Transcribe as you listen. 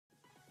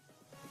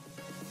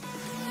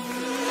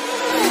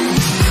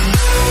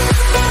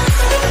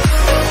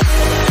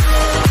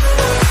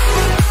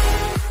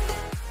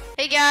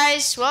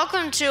guys,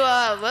 welcome to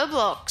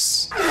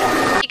Roblox.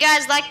 If you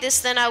guys like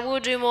this, then I will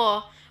do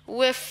more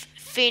with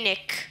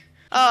Phoenix.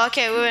 Oh,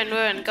 okay, we're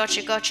in.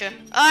 Gotcha.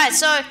 Alright,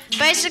 so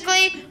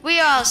basically, we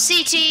are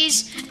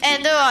CTs,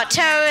 and there are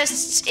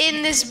terrorists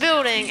in this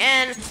building,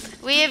 and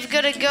we have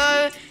gotta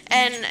go,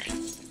 and,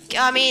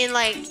 I mean,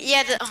 like,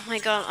 yeah, oh my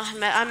god,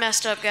 I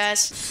messed up,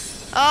 guys.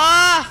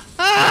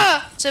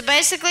 So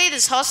basically,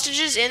 there's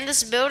hostages in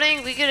this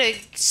building. We gotta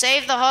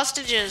save the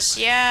hostages.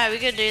 Yeah, we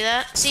could do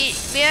that. See,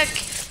 look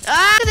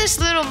at this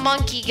little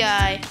monkey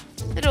guy.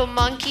 Little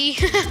monkey.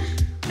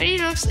 But he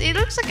looks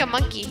like a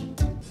monkey.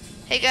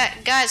 Hey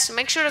guys,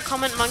 make sure to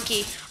comment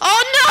monkey.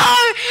 Oh no!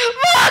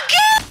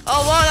 Monkey!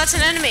 Oh whoa, that's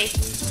an enemy.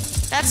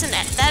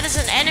 That is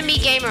an enemy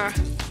gamer.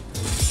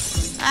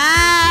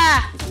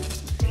 Ah!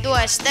 Do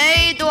I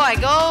stay? Do I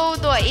go?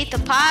 Do I eat the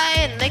pie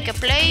and make a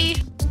play?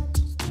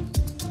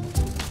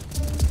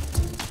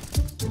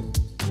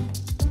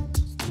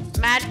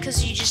 Mad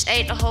because you just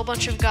ate a whole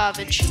bunch of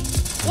garbage.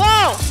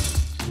 Whoa!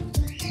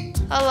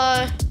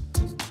 Hello.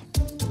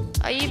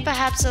 Are you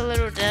perhaps a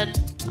little dead?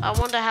 I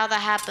wonder how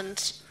that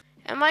happened.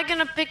 Am I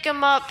gonna pick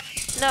him up?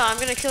 No, I'm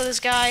gonna kill this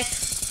guy.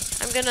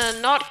 I'm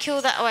gonna not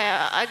kill that.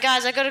 Wait,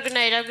 guys, I got a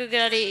grenade. I'm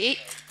gonna eat.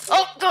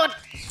 Oh, God!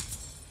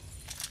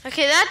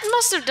 Okay, that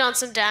must have done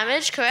some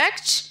damage,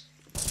 correct?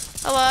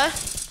 Hello?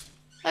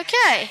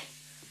 Okay.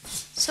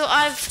 So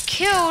I've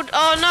killed.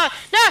 Oh, no!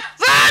 No!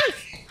 Run!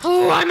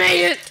 Oh, I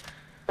made it!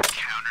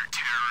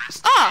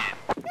 Oh,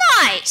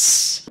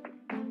 nice!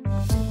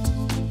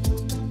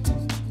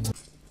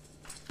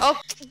 Oh,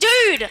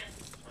 dude!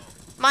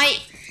 My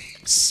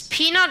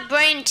peanut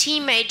brain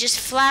teammate just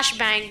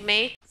flashbanged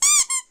me.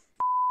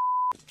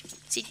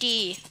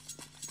 CT.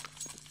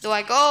 Do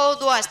I go?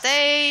 Do I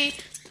stay?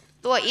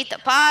 Do I eat the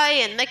pie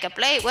and make a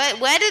plate?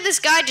 Where did this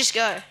guy just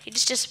go? He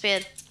just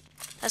disappeared.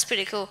 That's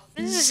pretty cool.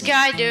 What is this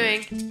guy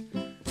doing?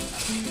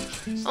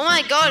 Oh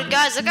my god,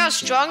 guys, look how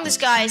strong this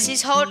guy is.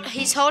 He's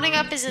holding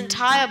up his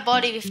entire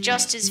body with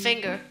just his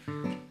finger.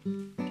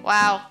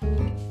 Wow.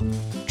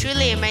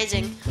 Truly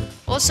amazing.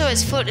 Also,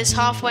 his foot is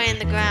halfway in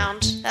the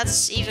ground.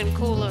 That's even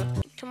cooler.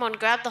 Come on,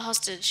 grab the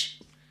hostage.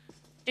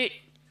 Dude.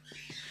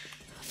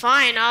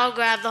 Fine, I'll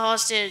grab the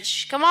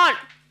hostage. Come on.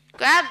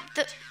 Grab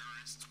the...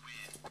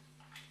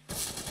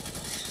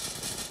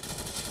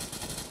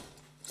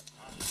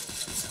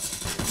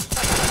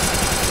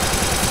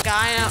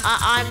 Guy,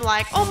 I'm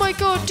like, oh my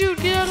god, dude,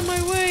 get out of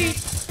my way.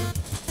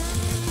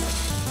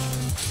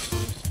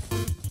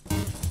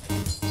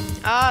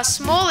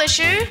 Small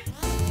issue.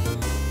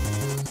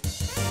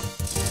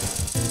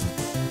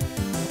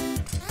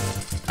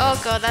 Oh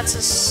god, that's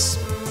a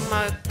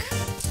smoke.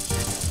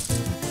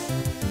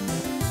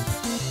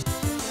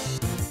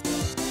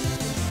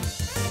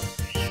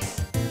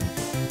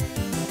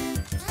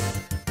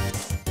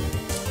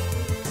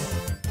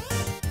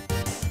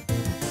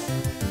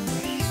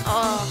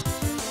 Oh.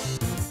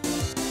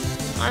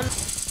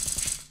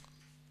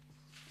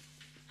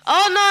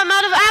 Oh no, I'm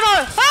out of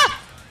ammo! Ah!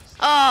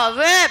 Oh,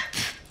 rip!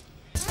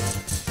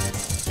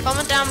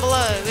 Comment down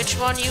below which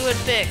one you would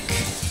pick.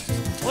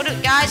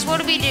 Guys, what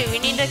do? We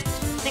need to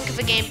think of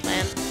a game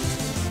plan.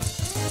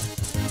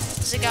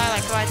 There's a guy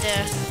like right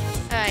there.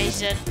 Ah, he's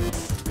dead.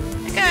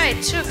 That guy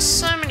took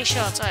so many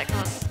shots. Alright, come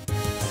on.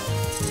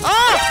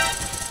 Oh!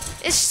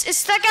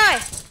 It's that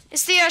guy!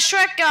 It's the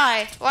Shrek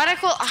guy. Why'd I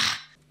call...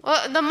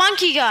 well, the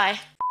monkey guy.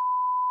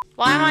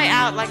 Why am I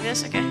out like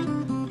this? Okay.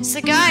 It's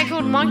the guy I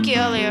called monkey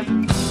earlier.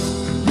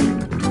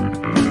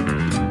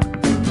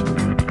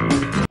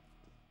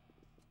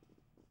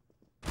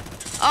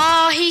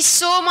 Oh, he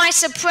saw my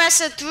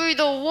suppressor through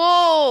the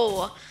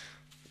wall.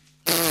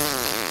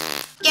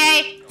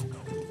 Okay.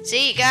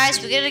 See, guys,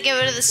 we gotta get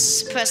rid of the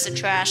suppressor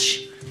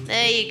trash.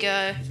 There you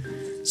go.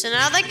 So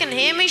now they can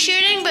hear me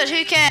shooting, but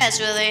who cares,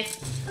 really?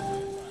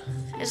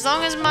 As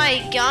long as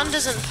my gun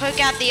doesn't poke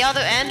out the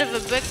other end of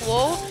a brick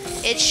wall,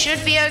 it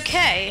should be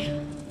okay.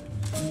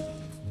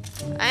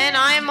 And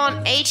I am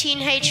on 18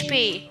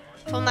 HP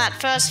from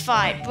that first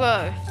fight,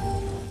 bro.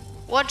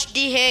 What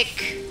the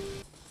heck?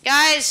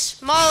 Guys,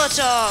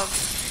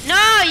 Molotov.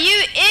 No,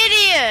 you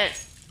idiot!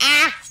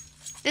 Ah!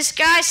 This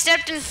guy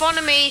stepped in front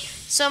of me,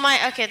 so my...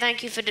 Okay,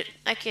 thank you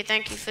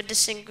for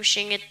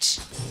distinguishing it.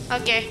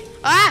 Okay.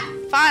 Ah!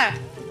 Fire!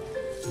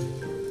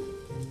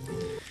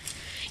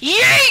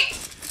 Yeet!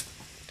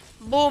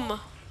 Boom.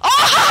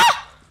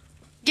 Oh!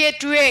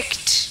 Get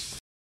wrecked.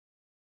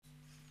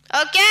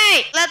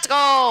 Okay, let's go.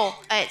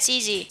 Alright, it's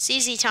easy. It's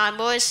easy time,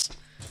 boys.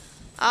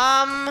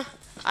 I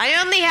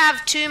only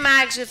have 2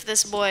 mags with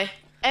this boy.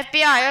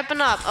 FBI,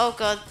 open up. Oh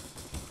god.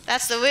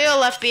 That's the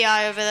real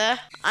FBI over there.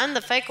 I'm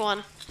the fake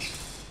one.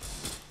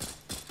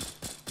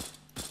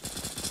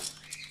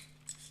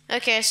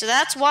 Okay, so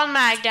that's 1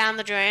 mag down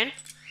the drain.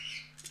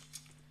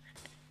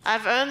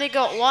 I've only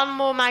got 1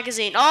 more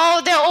magazine.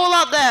 Oh, they're all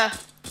up there.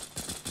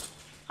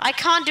 I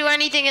can't do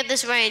anything at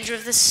this range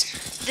with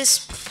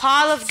this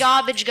pile of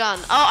garbage gun.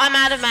 Oh, I'm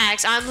out of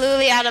mags. I'm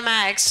literally out of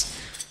mags.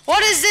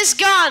 What is this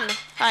gun?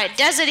 Alright,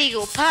 Desert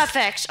Eagle.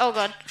 Perfect. Oh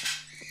god.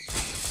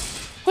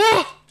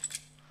 Woo!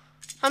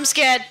 I'm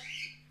scared.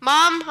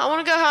 Mom, I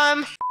want to go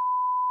home.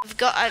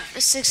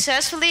 I've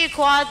successfully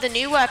acquired the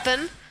new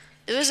weapon.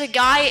 There was a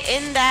guy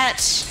in that.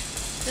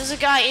 There's a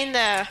guy in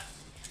there.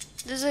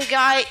 There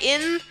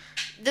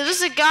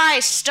was a guy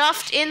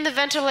stuffed in the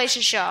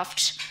ventilation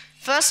shaft.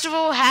 First of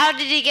all, how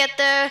did he get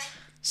there?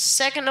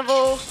 Second of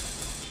all,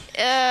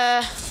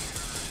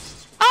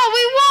 oh,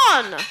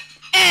 we won!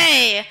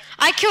 Hey!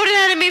 I killed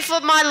an enemy for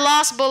my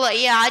last bullet.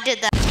 Yeah, I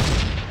did that.